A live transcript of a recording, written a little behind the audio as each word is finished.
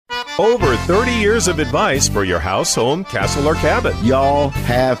Over 30 years of advice for your house, home, castle, or cabin. Y'all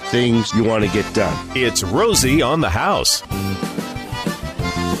have things you want to get done. It's Rosie on the House.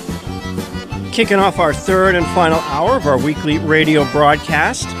 Kicking off our third and final hour of our weekly radio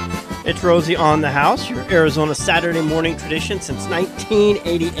broadcast. It's Rosie on the House, your Arizona Saturday morning tradition since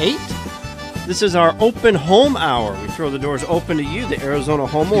 1988. This is our open home hour. We throw the doors open to you, the Arizona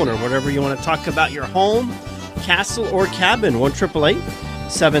homeowner, whatever you want to talk about your home, castle, or cabin.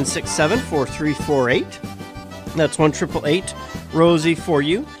 1-888-767-4348. That's 1-888-ROSIE for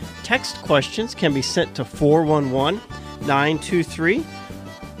you. Text questions can be sent to 411-923.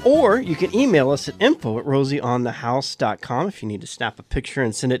 Or you can email us at info@rosieonthehouse.com if you need to snap a picture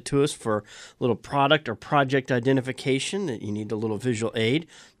and send it to us for a little product or project identification that you need a little visual aid.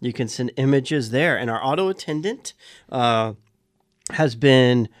 You can send images there. And our auto attendant has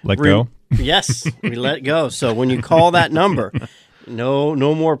been... Let go? Yes, we let go. So when you call that number, no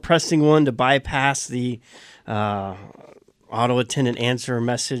more pressing one to bypass the... auto attendant answer a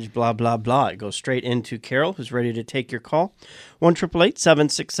message, blah, blah, blah. It goes straight into Carol, who's ready to take your call.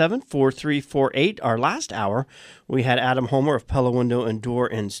 1-888-767-4348. Our last hour, we had Adam Homer of Pella Window and Door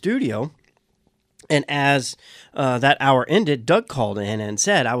in studio. And as that hour ended, Doug called in and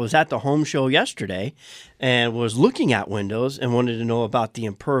said, I was at the home show yesterday and was looking at windows and wanted to know about the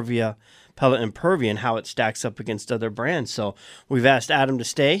Pella Impervia and how it stacks up against other brands. So we've asked Adam to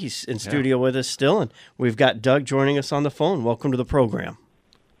stay. He's in studio with us still, and we've got Doug joining us on the phone. Welcome to the program.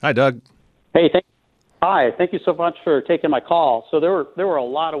 Hi, Doug. Hey, hi. Thank you so much for taking my call. So there were a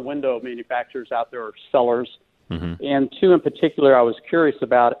lot of window manufacturers out there, or sellers, and two in particular I was curious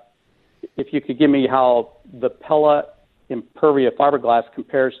about. If you could give me how the Pella Impervia fiberglass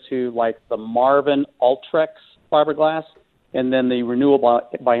compares to like the Marvin Ultrex fiberglass, and then the Renewal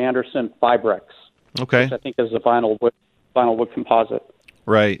by Andersen Fibrex, Okay. which I think is a vinyl wood composite.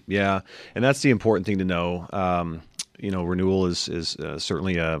 Right. Yeah. And that's the important thing to know. Renewal is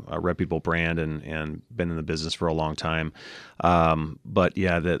certainly a reputable brand and been in the business for a long time. But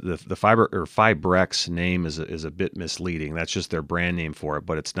yeah, the fiber or Fibrex name is a bit misleading. That's just their brand name for it,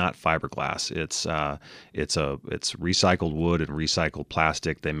 but it's not fiberglass. It's recycled wood and recycled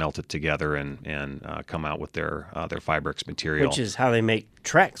plastic. They melt it together and come out with their Fibrex material, Which is how they make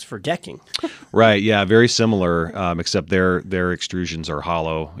Trex for decking. Right. Yeah. Very similar, except their extrusions are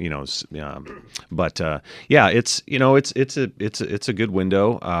hollow. It's a good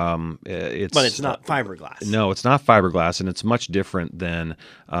window. But it's not fiberglass. No, it's not fiberglass, and it's much different than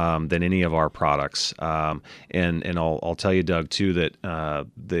any of our products. And I'll tell you, Doug, too, that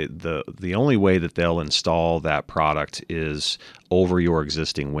the only way that they'll install that product is over your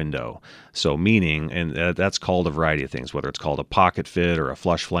existing window. So meaning, and that's called a variety of things, whether it's called a pocket fit or a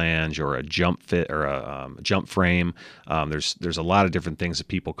flush flange or a jump fit or a jump frame. There's a lot of different things that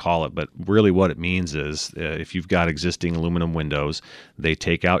people call it, but really what it means is if you've got existing aluminum windows, they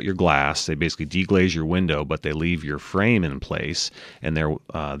take out your glass, they basically deglaze your window, but they leave your frame in place, and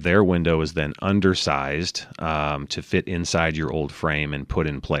their window is then undersized to fit inside your old frame and put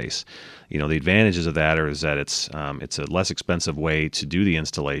in place. The advantages of that is that it's a less expensive way to do the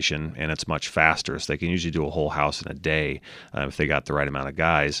installation, and it's much faster. So they can usually do a whole house in a day if they got the right amount of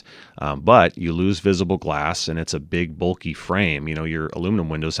guys. But you lose visible glass, and it's a big, bulky frame. Your aluminum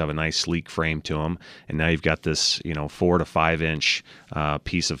windows have a nice, sleek frame to them, and now you've got this 4 to 5 inch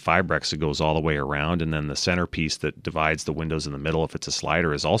piece of Fibrex that goes all the way around, and then the centerpiece that divides the windows in the middle, if it's a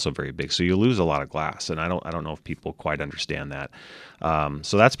slider, is also very big. So you lose a lot of glass, and I don't know if people quite understand that.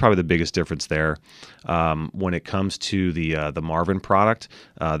 So that's probably the biggest difference there. When it comes to the Marvin product,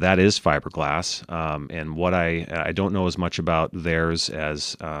 that is fiberglass, and what I don't know as much about theirs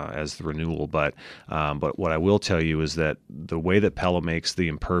as the Renewal, but what I will tell you is that the way that Pella makes the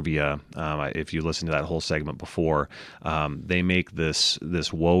Impervia, if you listen to that whole segment before, they make this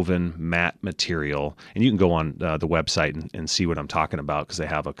woven matte material, and you can go on the website and see what I'm talking about because they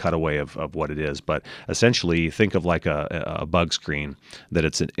have a cutaway of what it is. But essentially, think of like a bug screen, that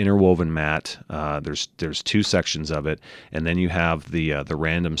it's an interwoven mat. There's two sections of it, and then you have the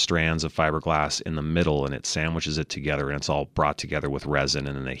random strands of fiberglass in the middle, and it sandwiches it together, and it's all brought together with resin,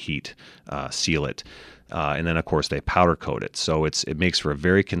 and then they heat seal it. And then, of course, they powder coat it. So it makes for a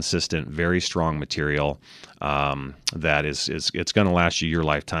very consistent, very strong material that it's going to last you your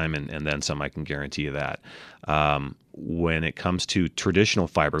lifetime and then some. I can guarantee you that. when it comes to traditional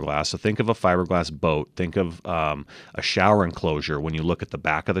fiberglass, so think of a fiberglass boat, think of a shower enclosure. When you look at the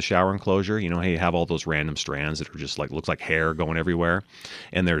back of the shower enclosure, you know how you have all those random strands that are just like, looks like hair going everywhere,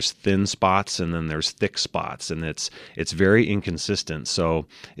 and there's thin spots and then there's thick spots, and it's very inconsistent. So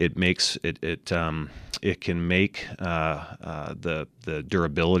it makes it can make the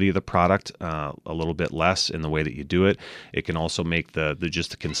durability of the product a little bit less in the way that you do it. It can also make the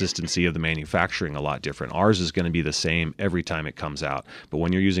consistency of the manufacturing a lot different. Ours is going to be the same every time it comes out, but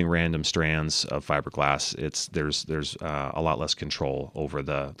when you're using random strands of fiberglass, there's a lot less control over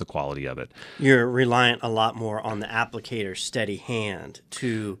the quality of it. You're reliant a lot more on the applicator's steady hand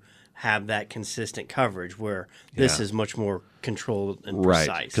to have that consistent coverage, where this is much more controlled and precise.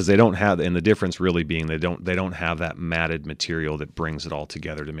 Right, because they don't have, and the difference really being they don't have that matted material that brings it all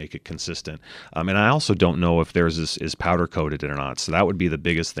together to make it consistent. And I also don't know if theirs is powder coated or not. So that would be the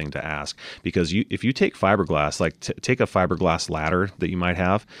biggest thing to ask, because if you take fiberglass, like take a fiberglass ladder that you might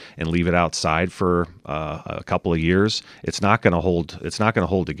have and leave it outside for a couple of years, it's not going to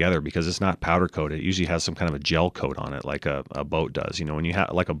hold together because it's not powder coated. It usually has some kind of a gel coat on it, like a boat does. You know, when you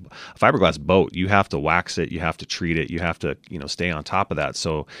have like a fiberglass boat, you have to wax it, you have to treat it, you have to stay on top of that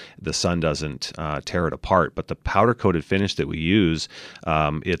so the sun doesn't tear it apart. But the powder coated finish that we use,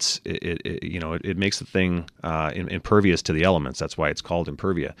 it makes the thing impervious to the elements. That's why it's called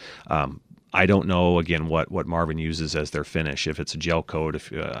Impervia. I don't know, again, what Marvin uses as their finish. If it's a gel coat,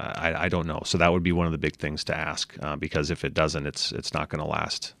 I don't know. So that would be one of the big things to ask, because if it doesn't, it's not going to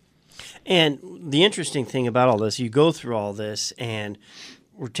last. And the interesting thing about all this, you go through all this, and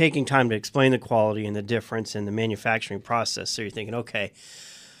we're taking time to explain the quality and the difference in the manufacturing process. So you're thinking, okay,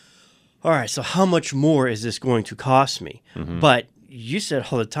 all right, so how much more is this going to cost me? Mm-hmm. But you said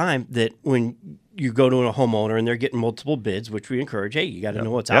all the time that when you go to a homeowner and they're getting multiple bids, which we encourage, hey, you got to know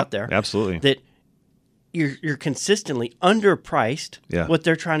what's out there. Absolutely. That you're consistently underpriced what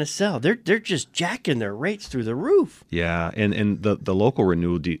they're trying to sell. They're just jacking their rates through the roof. Yeah, and the local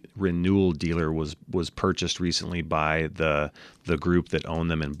renewal dealer was purchased recently by the group that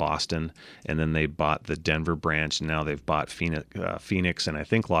owned them in Boston, and then they bought the Denver branch, and now they've bought Phoenix and I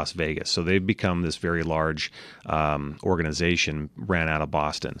think Las Vegas. So they've become this very large organization, ran out of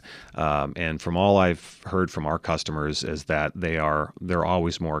Boston. And from all I've heard from our customers is that they're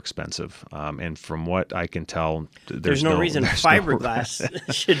always more expensive. And from what I can tell, there's no reason fiberglass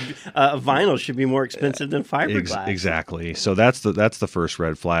vinyl should be more expensive than fiberglass. Exactly. So that's the first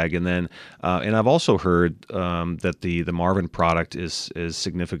red flag. And then and I've also heard that the Marvin product is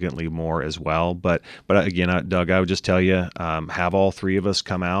significantly more as well. But again, Doug, I would just tell you, have all three of us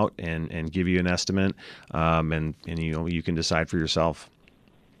come out and give you an estimate, and you can decide for yourself.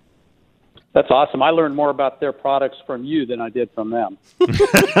 That's awesome. I learned more about their products from you than I did from them.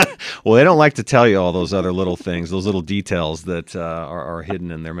 Well, they don't like to tell you all those other little things, those little details that are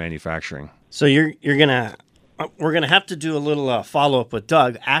hidden in their manufacturing. So we're gonna have to do a little follow up with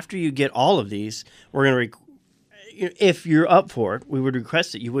Doug after you get all of these. We're gonna if you're up for it, we would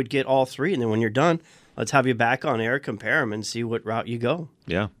request that you would get all three, and then when you're done, let's have you back on air, compare them, and see what route you go.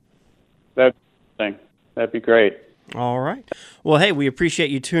 Yeah, that'd be great. All right. Well, hey, we appreciate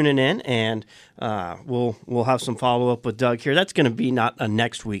you tuning in, and we'll have some follow up with Doug here. That's going to be not a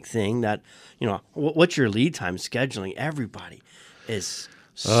next week thing. That what's your lead time scheduling? Everybody is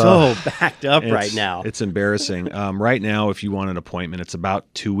so backed up right now. It's embarrassing. Right now, if you want an appointment, it's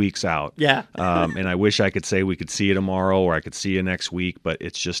about 2 weeks out. Yeah. And I wish I could say we could see you tomorrow or I could see you next week, but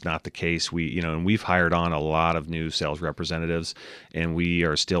it's just not the case. And we've hired on a lot of new sales representatives, and we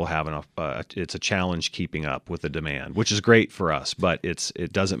are still having it's a challenge keeping up with the demand, which is great for us, but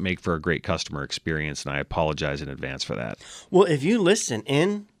it doesn't make for a great customer experience, and I apologize in advance for that. Well, if you listen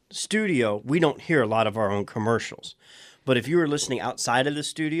in studio, we don't hear a lot of our own commercials. But if you were listening outside of the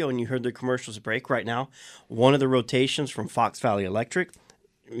studio and you heard the commercials break right now, one of the rotations from Fox Valley Electric,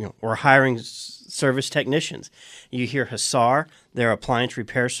 we're hiring service technicians. You hear Hussar, their appliance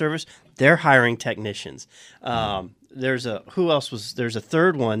repair service, they're hiring technicians. There's a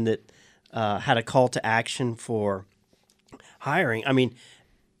third one that had a call to action for hiring. I mean,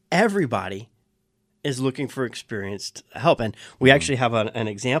 everybody is looking for experienced help. And we actually have an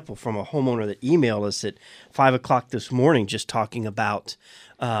example from a homeowner that emailed us at 5 o'clock this morning just talking about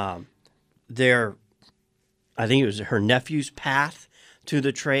I think it was her nephew's path to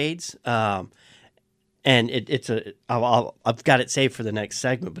the trades. And I've got it saved for the next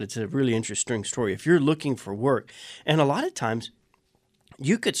segment, but it's a really interesting story. If you're looking for work, and a lot of times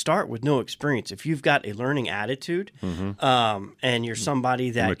you could start with no experience. If you've got a learning attitude and you're somebody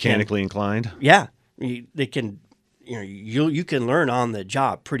that mechanically inclined. Yeah. They can, you can learn on the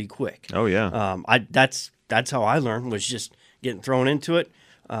job pretty quick. Oh yeah. That's how I learned, was just getting thrown into it.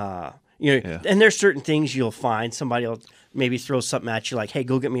 And there's certain things you'll find. Somebody will maybe throw something at you like, "Hey,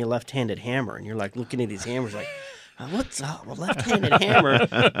 go get me a left-handed hammer," and you're like looking at these hammers like, "What's up? A left-handed hammer?"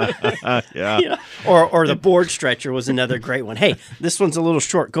 Yeah. Or the board stretcher was another great one. "Hey, this one's a little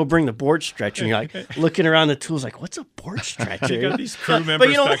short. Go bring the board stretcher." And you're like looking around the tools like, "What's a board stretcher?" You got these crew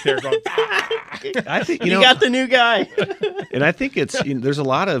members back there going, I think you got the new guy. And I think it's there's a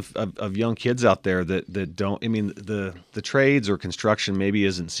lot of young kids out there that don't. I mean, the trades or construction maybe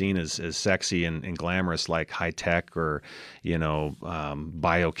isn't seen as sexy and glamorous like high tech or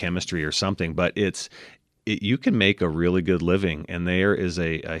biochemistry or something, but you can make a really good living, and there is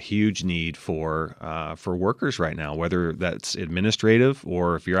a huge need for workers right now, whether that's administrative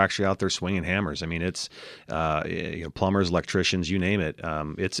or if you're actually out there swinging hammers. I mean, it's plumbers, electricians, you name it.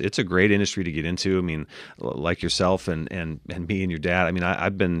 It's a great industry to get into. I mean, like yourself and me and your dad. I mean,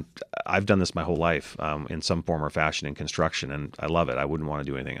 I've done this my whole life in some form or fashion in construction, and I love it. I wouldn't want to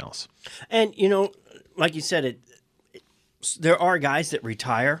do anything else. And like you said, there are guys that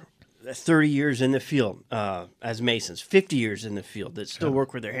retire 30 years in the field as masons, 50 years in the field that still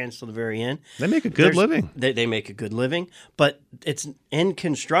work with their hands till the very end. They make a good living. They make a good living, but it's in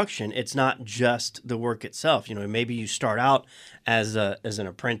construction. It's not just the work itself. Maybe you start out as an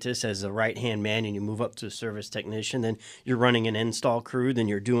apprentice, as a right-hand man, and you move up to a service technician. Then you're running an install crew. Then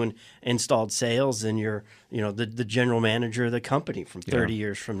you're doing installed sales. Then you're the general manager of the company from 30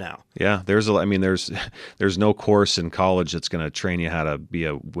 years from now. Yeah, there's no course in college that's going to train you how to be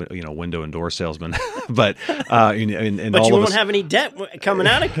a window and door salesman, but but you won't have any debt coming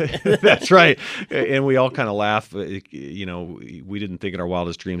out of it. That's right. And we all kind of laugh. We didn't think in our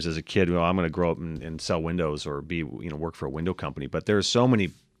wildest dreams as a kid, well, I'm going to grow up and sell windows or be work for a window company. But there's so many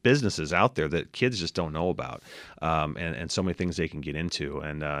businesses out there that kids just don't know about, and so many things they can get into.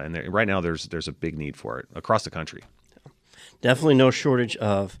 And right now there's a big need for it across the country. Definitely no shortage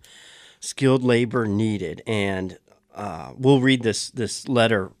of skilled labor needed. And we'll read this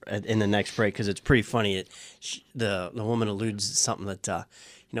letter in the next break because it's pretty funny. The woman alludes to something that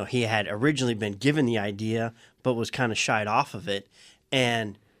he had originally been given the idea, but was kind of shied off of it,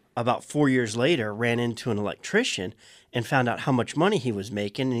 and about 4 years later ran into an electrician and found out how much money he was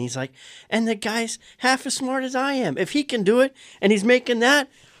making. And he's like, and the guy's half as smart as I am. If he can do it and he's making that,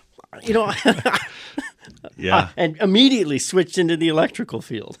 yeah. And immediately switched into the electrical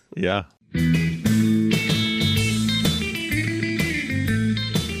field. Yeah.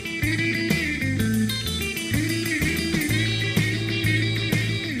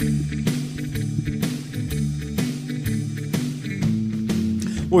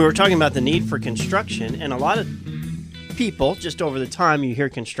 We were talking about the need for construction, and a lot of people, just over the time you hear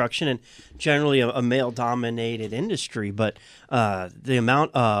construction, and generally a male-dominated industry, but the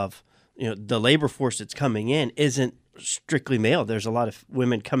amount of the labor force that's coming in isn't strictly male. There's a lot of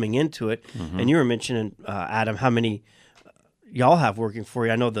women coming into it, and you were mentioning, Adam, how many y'all have working for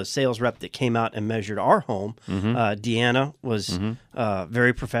you. I know the sales rep that came out and measured our home, Deanna, was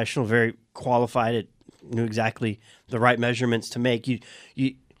very professional, very qualified, knew exactly the right measurements to make.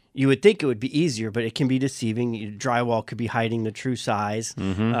 You would think it would be easier, but it can be deceiving. Drywall could be hiding the true size.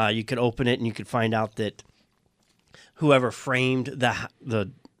 You could open it and you could find out that whoever framed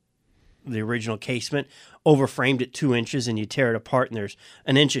the original casement overframed it 2 inches, and you tear it apart, and there's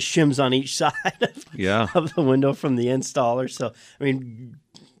an inch of shims on each side of the window from the installer. So, I mean,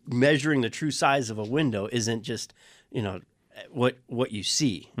 measuring the true size of a window isn't just what you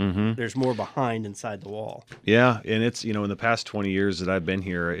see. There's more behind inside the wall. Yeah, and it's in the past 20 years that I've been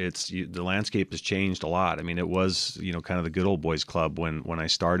here, the landscape has changed a lot. I mean, it was kind of the good old boys club when I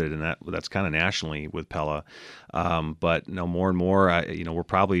started, and that's kind of nationally with Pella. But more and more, we're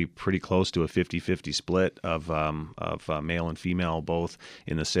probably pretty close to a 50-50 split of male and female, both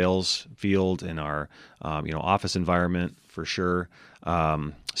in the sales field and our office environment for sure.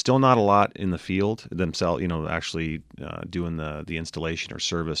 Still not a lot in the field themselves, actually doing the installation or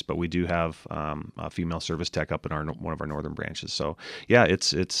service, but we do have a female service tech up in one of our northern branches. So yeah,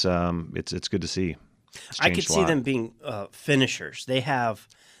 it's good to see. I could see them being finishers. They have,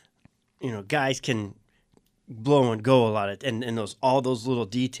 guys can blow and go a lot, and all those little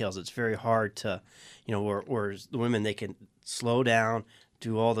details. It's very hard to, whereas the women, they can slow down,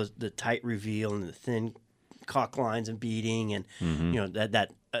 do all the tight reveal and the thin caulk lines and beading, and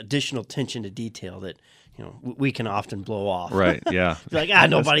that additional attention to detail that we can often blow off. Right. Yeah. Like,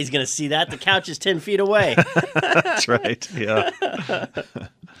 nobody's going to see that. The couch is 10 feet away. That's right. Yeah.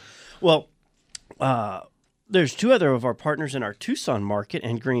 Well, there's two other of our partners in our Tucson market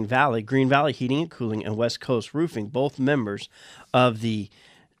and Green Valley Heating and Cooling and West Coast Roofing, both members of the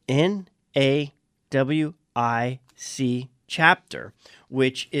NAWIC chapter,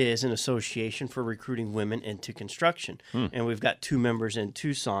 which is an association for recruiting women into construction. And we've got two members in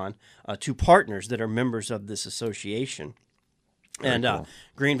Tucson, two partners that are members of this association. And cool.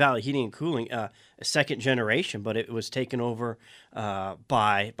 Green Valley Heating and Cooling, a second generation, but it was taken over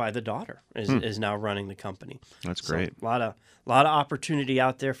by the daughter, is now running the company. That's great. So a lot of opportunity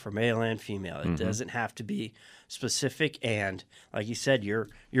out there for male and female. It doesn't have to be specific, and like you said, you're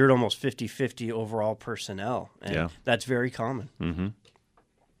at almost 50-50 overall personnel, and that's very common.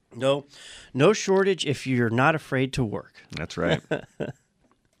 No shortage if you're not afraid to work. That's right.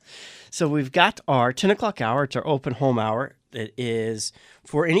 So we've got our 10 o'clock hour. It's our open home hour. It is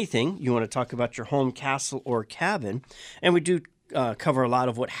for anything you want to talk about your home, castle, or cabin. And we do cover a lot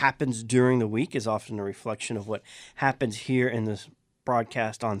of what happens during the week, is often a reflection of what happens here in this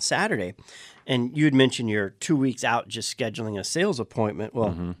broadcast on Saturday. And you had mentioned you're 2 weeks out just scheduling a sales appointment.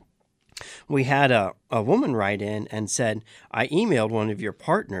 Well, we had a woman write in and said, I emailed one of your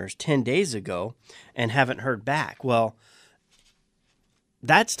partners 10 days ago and haven't heard back. Well,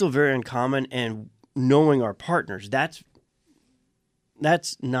 that's still very uncommon, and knowing our partners, that's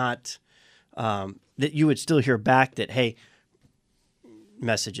not that you would still hear back that, hey,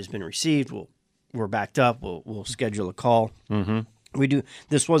 message has been received. We're backed up. We'll schedule a call. We do.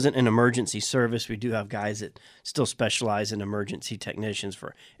 This wasn't an emergency service. We do have guys that still specialize in emergency technicians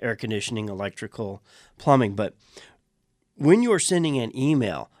for air conditioning, electrical, plumbing. But when you are sending an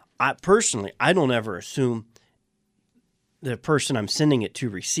email, I don't ever assume the person I'm sending it to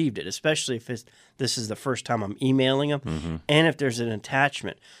received it, especially if this is the first time I'm emailing them, and if there's an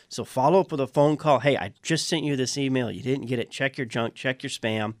attachment. So follow up with a phone call. Hey, I just sent you this email. You didn't get it. Check your junk. Check your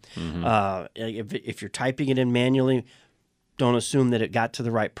spam. If you're typing it in manually, don't assume that it got to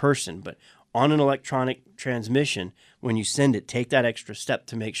the right person. But on an electronic transmission, when you send it, take that extra step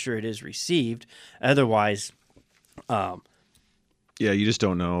to make sure it is received. Otherwise, you just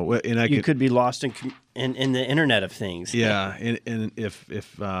don't know. And you could be lost in the Internet of Things. Yeah, and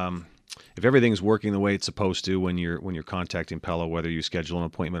if everything's working the way it's supposed to when you're contacting Pella, whether you schedule an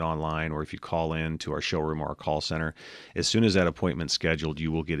appointment online or if you call in to our showroom or our call center, as soon as that appointment's scheduled,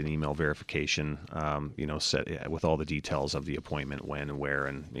 you will get an email verification, set with all the details of the appointment, when and where,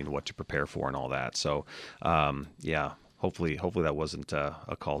 and what to prepare for and all that. So, Hopefully that wasn't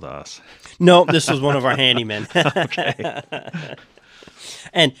a call to us. No, this was one of our handymen. Okay.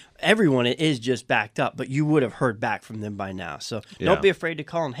 And everyone is just backed up, but you would have heard back from them by now. So don't be afraid to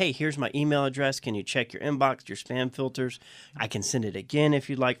call them. Hey, here's my email address. Can you check your inbox, your spam filters? I can send it again if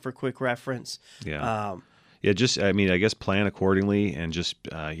you'd like for quick reference. Yeah. I guess plan accordingly, and just,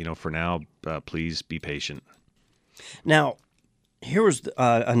 for now, please be patient. Now, here was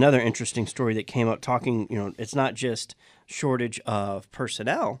another interesting story that came up talking, it's not just shortage of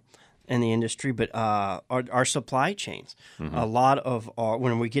personnel in the industry, but our supply chains. A lot of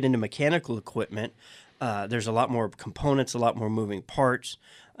when we get into mechanical equipment, there's a lot more components, a lot more moving parts.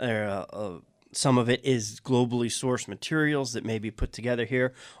 Some of it is globally sourced materials that may be put together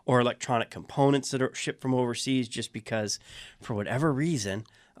here, or electronic components that are shipped from overseas, just because, for whatever reason,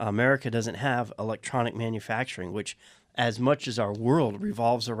 America doesn't have electronic manufacturing, which, as much as our world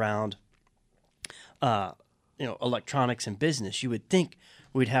revolves around electronics and business, you would think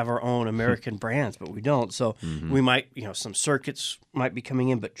we'd have our own American brands, but we don't. So we might, some circuits might be coming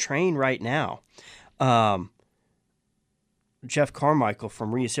in, but Trane right now, Jeff Carmichael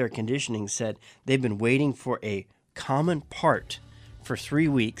from Reus Air Conditioning said they've been waiting for a common part for 3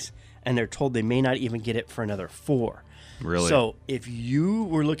 weeks, and they're told they may not even get it for another 4. Really? So if you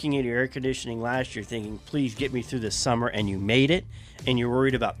were looking at your air conditioning last year thinking, please get me through this summer, and you made it, and you're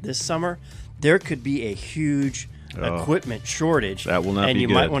worried about this summer, there could be a huge equipment shortage. That will not be good. And you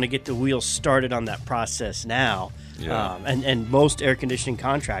might want to get the wheels started on that process now. Yeah. And most air conditioning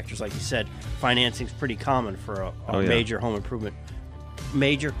contractors, like you said, financing's pretty common for major home improvement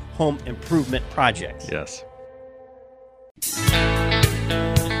projects. Yes.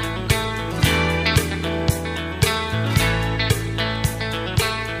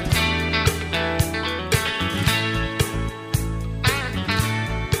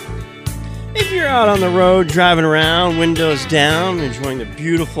 If you're out on the road, driving around, windows down, enjoying the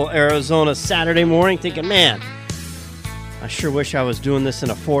beautiful Arizona Saturday morning, thinking, man, I sure wish I was doing this in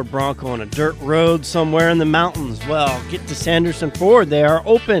a Ford Bronco on a dirt road somewhere in the mountains. Well, get to Sanderson Ford. They are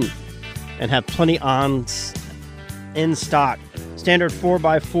open and have plenty in stock. Standard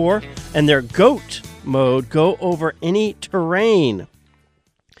 4x4 and their GOAT mode, go over any terrain.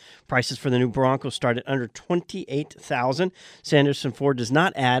 Prices for the new Bronco start at under $28,000. Sanderson Ford does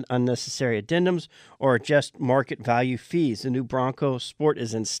not add unnecessary addendums or adjust market value fees. The new Bronco Sport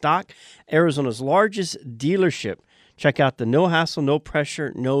is in stock. Arizona's largest dealership. Check out the no hassle, no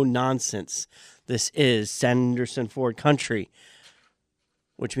pressure, no nonsense. This is Sanderson Ford Country,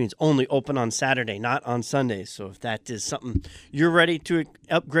 which means only open on Saturday, not on Sundays. So if that is something you're ready to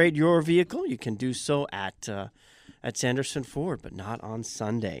upgrade your vehicle, you can do so at Sanderson Ford, but not on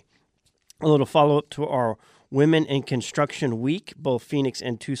Sunday. A little follow-up to our Women in Construction Week. Both Phoenix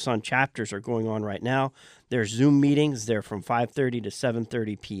and Tucson chapters are going on right now. There's Zoom meetings. They're from 5:30 to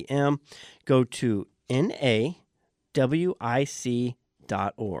 7:30 p.m. Go to nawic.org.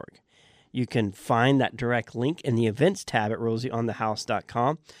 You can find that direct link in the events tab at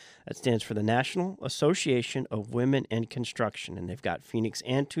rosieonthehouse.com. That stands for the National Association of Women in Construction, and they've got Phoenix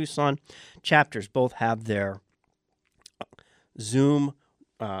and Tucson chapters. Both have their Zoom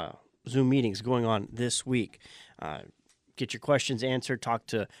meetings going on this week. Get your questions answered, talk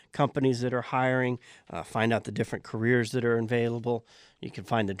to companies that are hiring, find out the different careers that are available. You can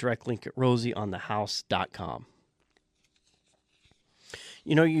find the direct link at rosieonthehouse.com.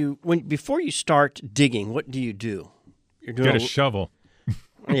 You know, before you start digging, what do? You're doing Get a shovel.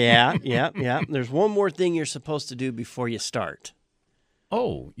 Yeah. There's one more thing you're supposed to do before you start.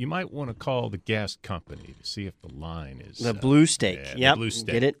 Oh, you might want to call the gas company to see if the line is the Blue Stake. Yeah, the Blue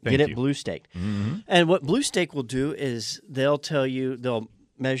Stake. Get it Blue Staked. Mm-hmm. And what Blue Stake will do is they'll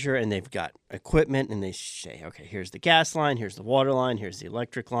measure, and they've got equipment, and they say, okay, here's the gas line, here's the water line, here's the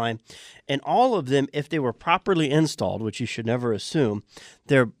electric line. And all of them, if they were properly installed, which you should never assume,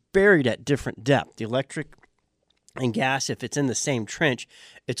 they're buried at different depth. The electric and gas, if it's in the same trench,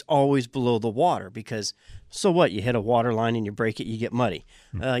 it's always below the water, because so what? You hit a water line and you break it, you get muddy.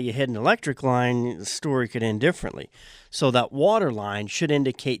 You hit an electric line, the story could end differently. So that water line should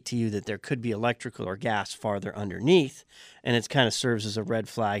indicate to you that there could be electrical or gas farther underneath, and it kind of serves as a red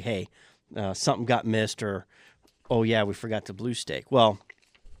flag. Hey, something got missed, or, oh yeah, we forgot to Blue Stake. Well,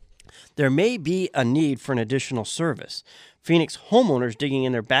 there may be a need for an additional service. Phoenix homeowners digging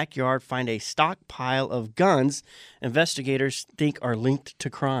in their backyard find a stockpile of guns investigators think are linked to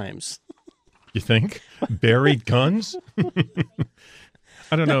crimes. You think? Buried guns?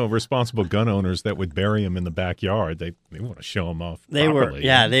 I don't know. Responsible gun owners that would bury them in the backyard, they want to show them off properly.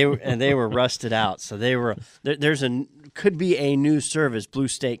 They were rusted out. So they were could be a new service. Blue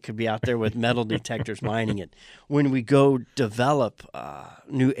Stake could be out there with metal detectors mining it. When we go develop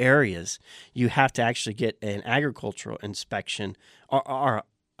new areas, you have to actually get an agricultural inspection,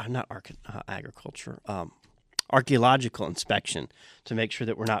 archaeological inspection, to make sure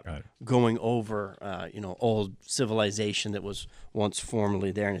that we're not going over, old civilization that was once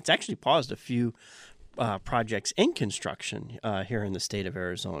formerly there. And it's actually paused a few projects in construction here in the state of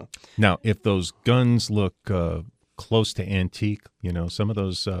Arizona. Now, if those guns look close to antique, some of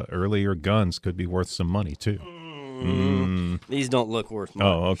those earlier guns could be worth some money too. These don't look worth money.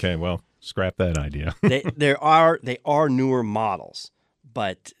 Oh, okay. Well, scrap that idea. They are newer models,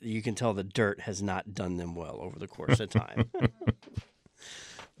 but you can tell the dirt has not done them well over the course of time.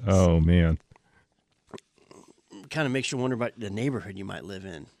 Oh, man. Kind of makes you wonder about the neighborhood you might live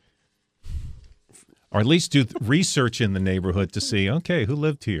in. Or at least do research in the neighborhood to see, okay, who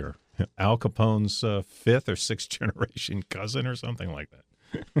lived here? Al Capone's fifth or sixth generation cousin or something like that.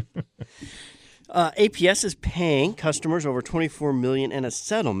 APS is paying customers over $24 million in a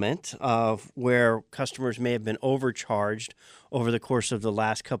settlement of where customers may have been overcharged over the course of the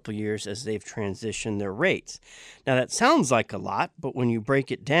last couple of years as they've transitioned their rates. Now, that sounds like a lot, but when you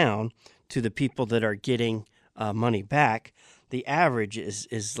break it down to the people that are getting money back, the average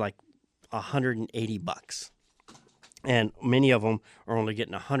is like $180. And many of them are only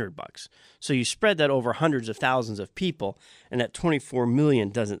getting $100. So you spread that over hundreds of thousands of people, and that $24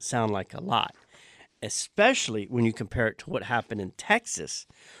 million doesn't sound like a lot, especially when you compare it to what happened in Texas,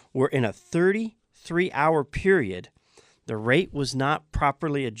 where in a 33-hour period, the rate was not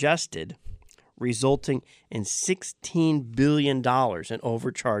properly adjusted, resulting in $16 billion in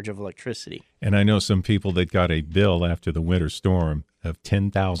overcharge of electricity. And I know some people that got a bill after the winter storm of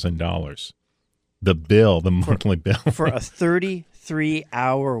 $10,000. The monthly bill. For a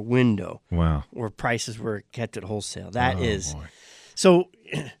 33-hour window. Wow. Where prices were kept at wholesale. Boy. So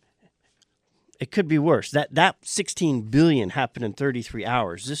it could be worse. That $16 billion happened in 33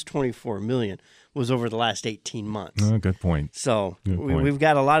 hours. This $24 million was over the last 18 months. Oh, good point. So we've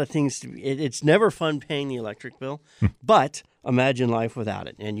got a lot of things. It's never fun paying the electric bill, but imagine life without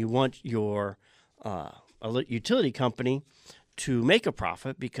it. And you want your utility company to make a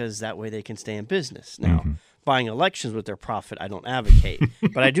profit because that way they can stay in business. Now, buying elections with their profit, I don't advocate.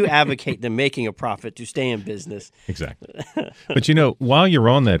 But I do advocate them making a profit to stay in business. Exactly. But, while you're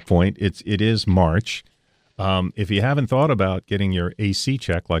on that point, it is March. If you haven't thought about getting your AC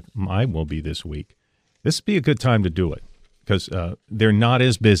check like mine will be this week, this would be a good time to do it because they're not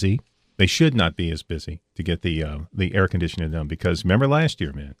as busy. They should not be as busy to get the air conditioning done because remember last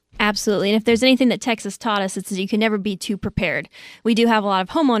year, man. Absolutely. And if there's anything that Texas taught us, it's that you can never be too prepared. We do have a lot of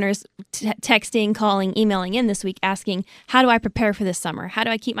homeowners texting, calling, emailing in this week asking, how do I prepare for this summer? How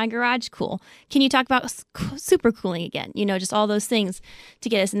do I keep my garage cool? Can you talk about super cooling again? Just all those things to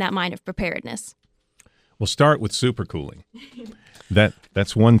get us in that mind of preparedness. We'll start with supercooling.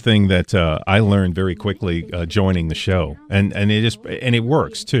 That's one thing that I learned very quickly joining the show, and it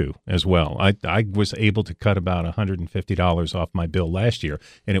works too as well. I was able to cut about $150 off my bill last year,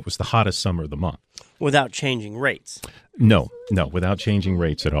 and it was the hottest summer of the month Without changing rates. No, without changing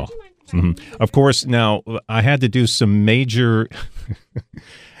rates at all. Mm-hmm. Of course, now I had to do some major.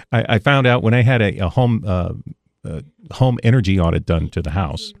 I found out when I had a home energy audit done to the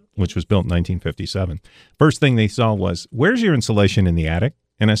house, which was built in 1957. First thing they saw was, where's your insulation in the attic?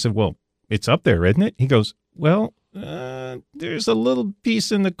 And I said, well, it's up there, isn't it? He goes, well, there's a little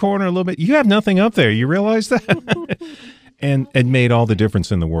piece in the corner, a little bit. You have nothing up there. You realize that? And it made all the difference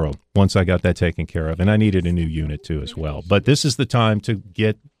in the world once I got that taken care of. And I needed a new unit too as well. But this is the time to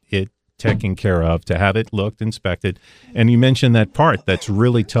get it taken care of, to have it looked, inspected. And you mentioned that part that's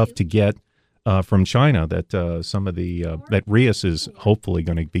really tough to get from China that some of the that Rias is hopefully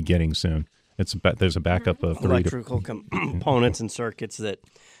going to be getting soon. There's a backup of electrical components and circuits that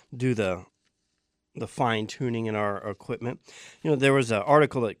do the fine tuning in our equipment. There was an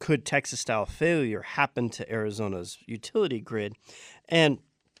article that could Texas-style failure happen to Arizona's utility grid, and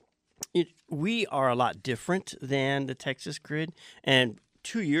we are a lot different than the Texas grid. And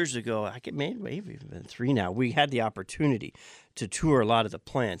 2 years ago, maybe even 3 now, we had the opportunity to tour a lot of the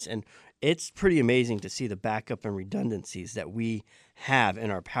plants, and it's pretty amazing to see the backup and redundancies that we have in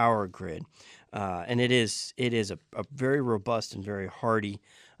our power grid. And it is a very robust and very hardy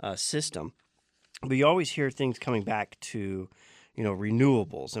system. But you always hear things coming back to,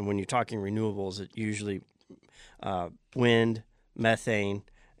 renewables. And when you're talking renewables, it usually wind, methane,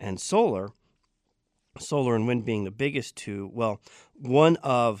 and solar. Solar and wind being the biggest two. Well, one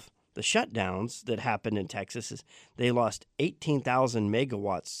of the shutdowns that happened in Texas is they lost 18,000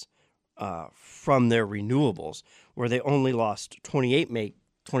 megawatts from their renewables, where they only lost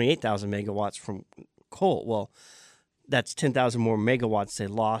 28,000 megawatts from coal. Well, that's 10,000 more megawatts they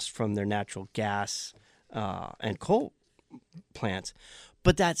lost from their natural gas and coal plants.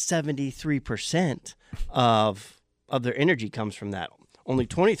 But that's 73% of their energy comes from that. Only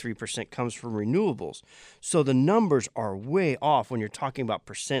 23% comes from renewables. So the numbers are way off when you're talking about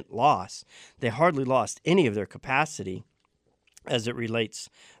percent loss. They hardly lost any of their capacity as it relates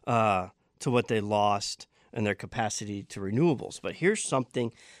to what they lost and their capacity to renewables. But here's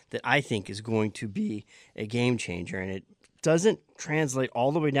something that I think is going to be a game changer, and it doesn't translate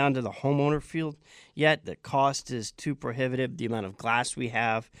all the way down to the homeowner field yet. The cost is too prohibitive. The amount of glass we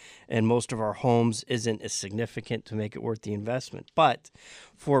have in most of our homes isn't as significant to make it worth the investment. But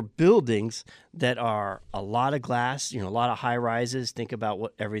for buildings that are a lot of glass, a lot of high rises, think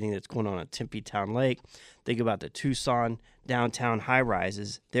about everything that's going on at Tempe Town Lake. Think about the Tucson downtown high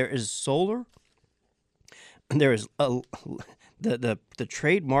rises. There is solar. There is the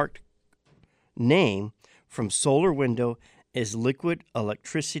trademarked name from Solar Window is liquid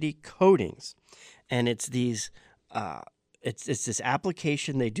electricity coatings, and it's these it's this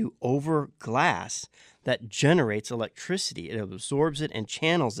application they do over glass that generates electricity. It absorbs it and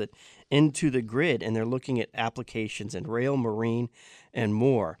channels it into the grid, and they're looking at applications in rail, marine, and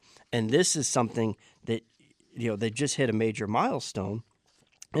more. And this is something that they just hit a major milestone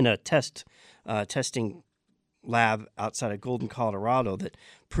in a testing lab outside of Golden, Colorado, that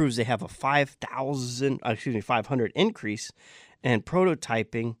proves they have a 500 increase in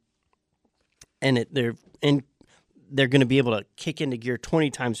prototyping, and they're going to be able to kick into gear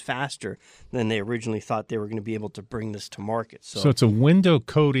 20 times faster than they originally thought they were going to be able to bring this to market. So it's a window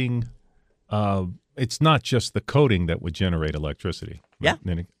coating. It's not just the coating that would generate electricity. Right?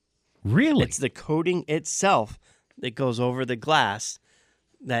 Yeah. Really? It's the coating itself that goes over the glass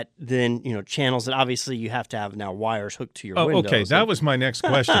that then channels it. Obviously, you have to have now wires hooked to your windows. Okay, that was my next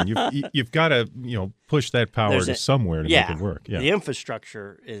question. You've got to push that power to somewhere to make it work. Yeah, the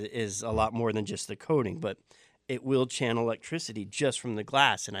infrastructure is a lot more than just the coating, but it will channel electricity just from the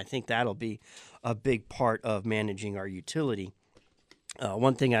glass, and I think that'll be a big part of managing our utility.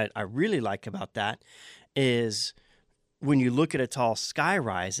 One thing I really like about that is when you look at a tall sky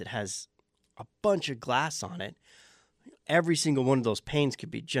rise, it has a bunch of glass on it, every single one of those panes could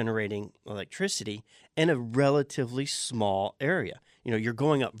be generating electricity in a relatively small area. You're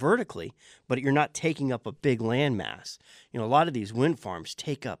going up vertically, but you're not taking up a big land mass. A lot of these wind farms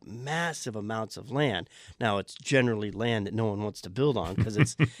take up massive amounts of land. Now, it's generally land that no one wants to build on because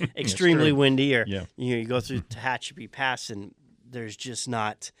it's extremely windy, or you go through Tehachapi Pass and there's just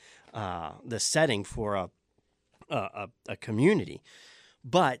not the setting for a community.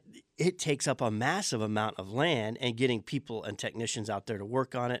 But it takes up a massive amount of land, and getting people and technicians out there to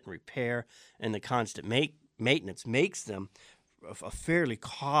work on it and repair and the constant maintenance makes them a fairly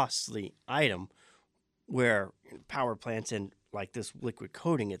costly item, where power plants and like this liquid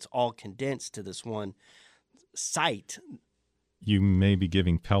coating, it's all condensed to this one site. You may be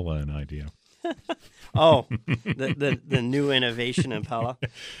giving Pella an idea. Oh, the new innovation in Pella.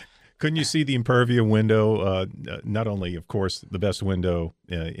 Couldn't you see the Impervia window? Not only, of course, the best window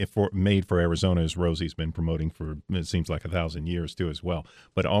made for Arizona, as Rosie's been promoting for, it seems like 1,000 years too as well,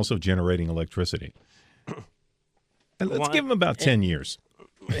 but also generating electricity. And let's give them about 10 years.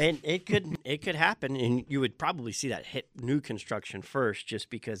 And it could happen, and you would probably see that hit new construction first,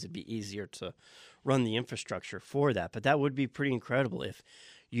 just because it'd be easier to run the infrastructure for that. But that would be pretty incredible if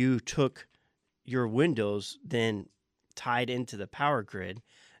you took your windows, then tied into the power grid,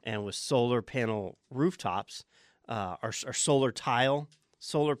 and with solar panel rooftops, or solar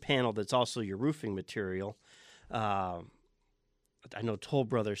panel that's also your roofing material. I know Toll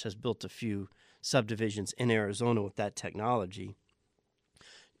Brothers has built a few subdivisions in Arizona with that technology.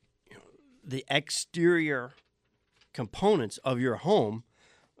 The exterior components of your home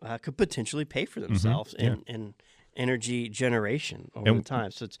could potentially pay for themselves in energy generation over the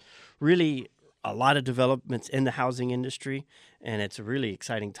time. So it's really a lot of developments in the housing industry, and it's a really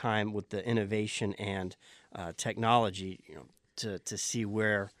exciting time with the innovation and technology, to see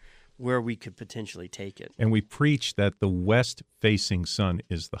where we could potentially take it. And we preach that the west-facing sun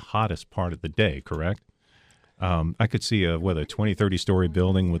is the hottest part of the day, correct? I could see a 20, 30-story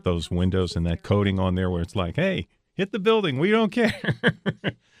building with those windows and that coating on there where it's like, hey, hit the building, we don't care.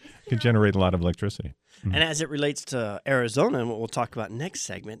 Could generate a lot of electricity. And as it relates to Arizona, and what we'll talk about next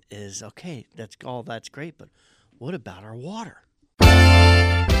segment is, okay, that's great, but what about our water?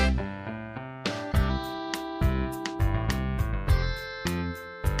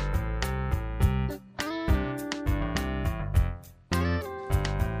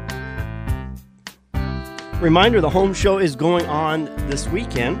 Reminder, the home show is going on this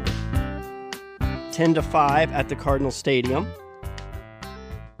weekend, 10 to 5 at the Cardinal Stadium.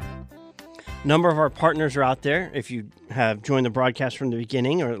 A number of our partners are out there. If you have joined the broadcast from the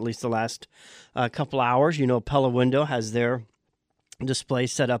beginning, or at least the last couple hours, Pella Window has their display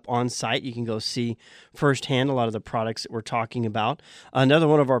set up on site. You can go see firsthand a lot of the products that we're talking about. Another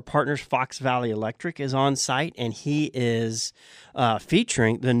one of our partners, Fox Valley Electric, is on site, and he is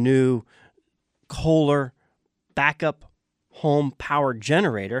featuring the new Kohler backup home power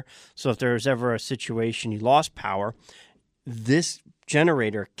generator. So if there's ever a situation you lost power, this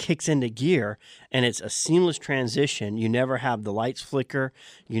generator kicks into gear, and it's a seamless transition. You never have the lights flicker.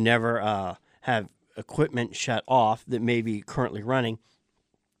 You never have equipment shut off that may be currently running.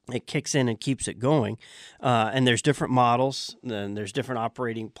 It kicks in and keeps it going. And there's different models, and there's different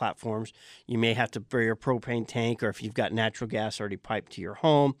operating platforms. You may have to bring your propane tank, or if you've got natural gas already piped to your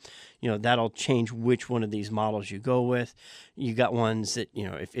home, that'll change which one of these models you go with. You got ones that,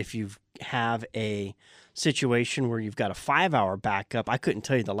 if you have a situation where you've got a 5-hour backup, I couldn't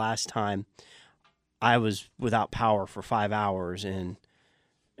tell you the last time I was without power for 5 hours in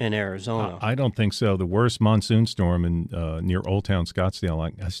Arizona. I don't think so. The worst monsoon storm in near Old Town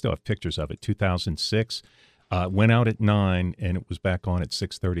Scottsdale, I still have pictures of it, 2006, went out at 9, and it was back on at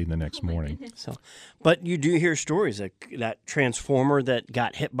 6:30 the next morning. So, but you do hear stories like that transformer that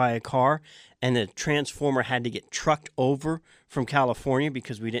got hit by a car, and the transformer had to get trucked over from California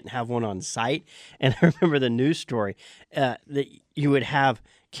because we didn't have one on site. And I remember the news story that you would have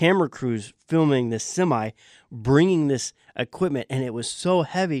camera crews filming this semi, bringing this equipment, and it was so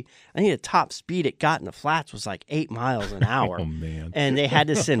heavy. I think the top speed it got in the flats was like 8 miles an hour. Oh, man. And they had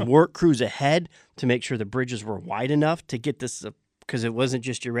to send work crews ahead to make sure the bridges were wide enough to get this, because it wasn't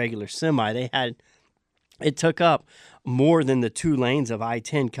just your regular semi. It took up more than the 2 lanes of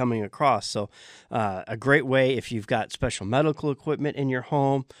I-10 coming across. So a great way if you've got special medical equipment in your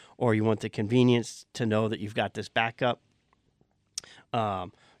home, or you want the convenience to know that you've got this backup.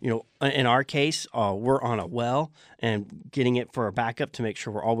 In our case, we're on a well, and getting it for a backup to make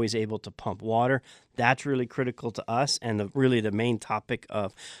sure we're always able to pump water. That's really critical to us, and really the main topic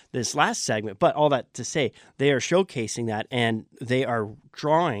of this last segment. But all that to say, they are showcasing that, and they are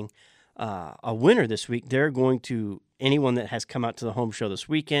drawing a winner this week. They're going to, anyone that has come out to the home show this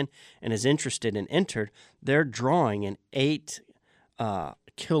weekend and is interested and entered, they're drawing an 8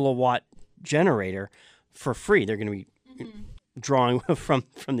 kilowatt generator for free. They're going to be drawing from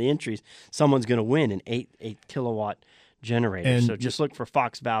the entries. Someone's going to win an 8 kilowatt generator. And so just look for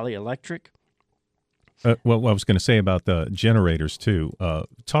Fox Valley Electric. Well, I was going to say about the generators too.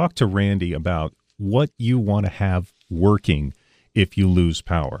 Talk to Randy about what you want to have working if you lose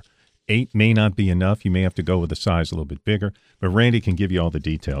power. 8 may not be enough. You may have to go with a size a little bit bigger. But Randy can give you all the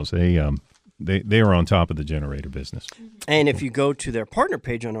details. They are on top of the generator business. And if you go to their partner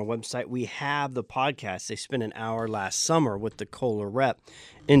page on our website, we have the podcast. They spent an hour last summer with the Kohler rep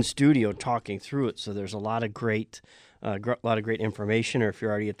in studio talking through it. So there's a lot of great information. Or if you're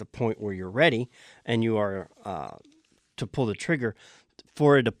already at the point where you're ready and you are to pull the trigger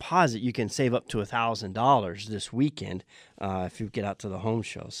for a deposit, you can save up to $1,000 this weekend if you get out to the home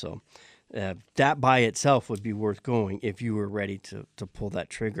show. So that by itself would be worth going if you were ready to pull that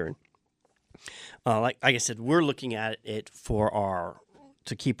trigger. Like I said, we're looking at it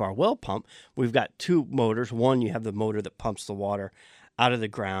to keep our well pump. We've got 2 motors. One, you have the motor that pumps the water out of the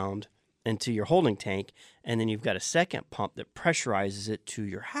ground into your holding tank, and then you've got a second pump that pressurizes it to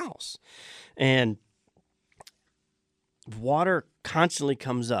your house. And water constantly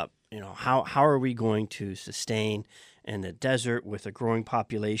comes up. How are we going to sustain in the desert with a growing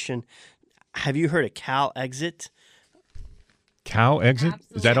population? Have you heard of Cal Exit? Cal Exit?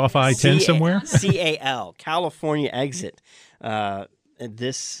 Is that off I-10 somewhere? CAL, California Exit.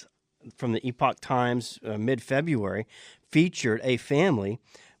 This, from the Epoch Times, mid-February, featured a family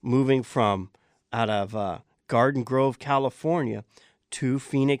moving from out of Garden Grove, California, to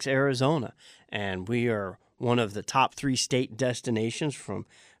Phoenix, Arizona. And we are one of the top 3 state destinations from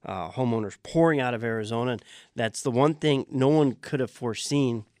homeowners pouring out of Arizona. And that's the one thing no one could have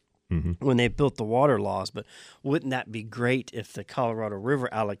foreseen when they built the water laws. But wouldn't that be great if the Colorado River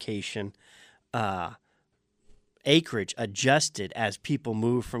allocation acreage adjusted as people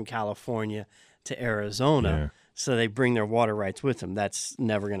move from California to Arizona? Yeah. So they bring their water rights with them. That's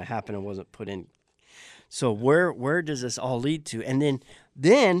never going to happen. It wasn't put in. So where does this all lead to? And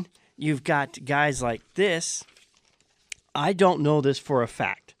then you've got guys like this. I don't know this for a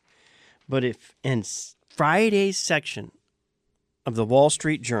fact, but if in Friday's section of the Wall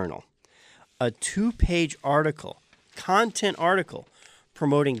Street Journal, a 2-page content article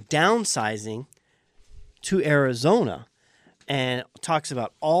promoting downsizing to Arizona, and talks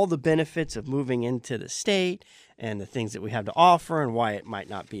about all the benefits of moving into the state and the things that we have to offer and why it might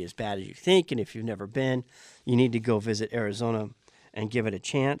not be as bad as you think. And if you've never been, you need to go visit Arizona and give it a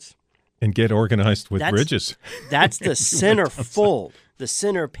chance. And get organized with bridges. That's the center fold, the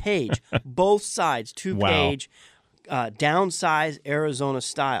center page, both sides, 2-page, downsize Arizona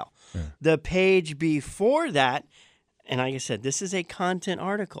style. Yeah. The page before that, and like I said, this is a content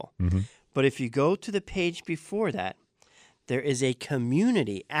article, but if you go to the page before that, there is a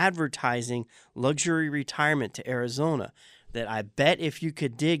community advertising luxury retirement to Arizona that I bet if you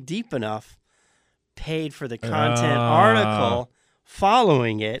could dig deep enough, paid for the content article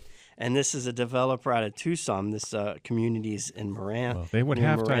following it. And this is a developer out of Tucson. This community's in Moran. Well, they would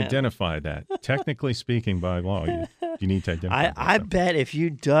have to identify that. Technically speaking, by law, you need to identify that. I bet if you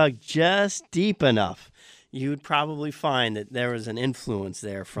dug just deep enough, you would probably find that there was an influence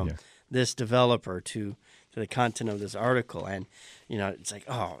there from this developer to the content of this article. And, it's like,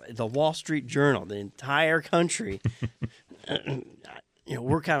 the Wall Street Journal, the entire country,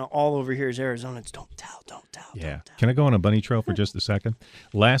 we're kind of all over here as Arizonans. Don't tell. Can I go on a bunny trail for just a second?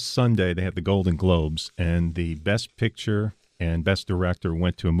 Last Sunday, they had the Golden Globes, and the Best Picture and Best Director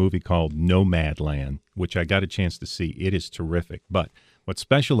went to a movie called Nomadland, which I got a chance to see. It is terrific. But what's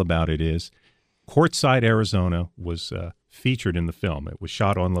special about it is Quartzsite, Arizona was featured in the film. It was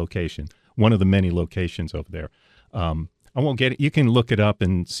shot on location, one of the many locations over there. I won't get it. You can look it up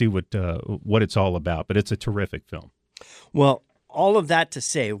and see what it's all about, but it's a terrific film. Well, all of that to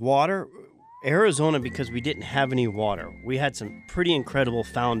say, Arizona, because we didn't have any water, we had some pretty incredible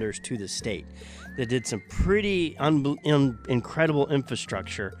founders to the state that did some pretty incredible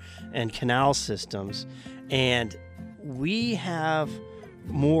infrastructure and canal systems, and we have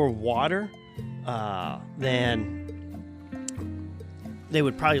more water than they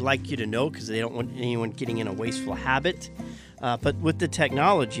would probably like you to know, because they don't want anyone getting in a wasteful habit. But with the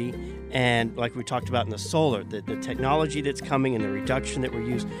technology, and like we talked about in the solar, the technology that's coming and the reduction that we're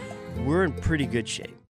using, we're in pretty good shape.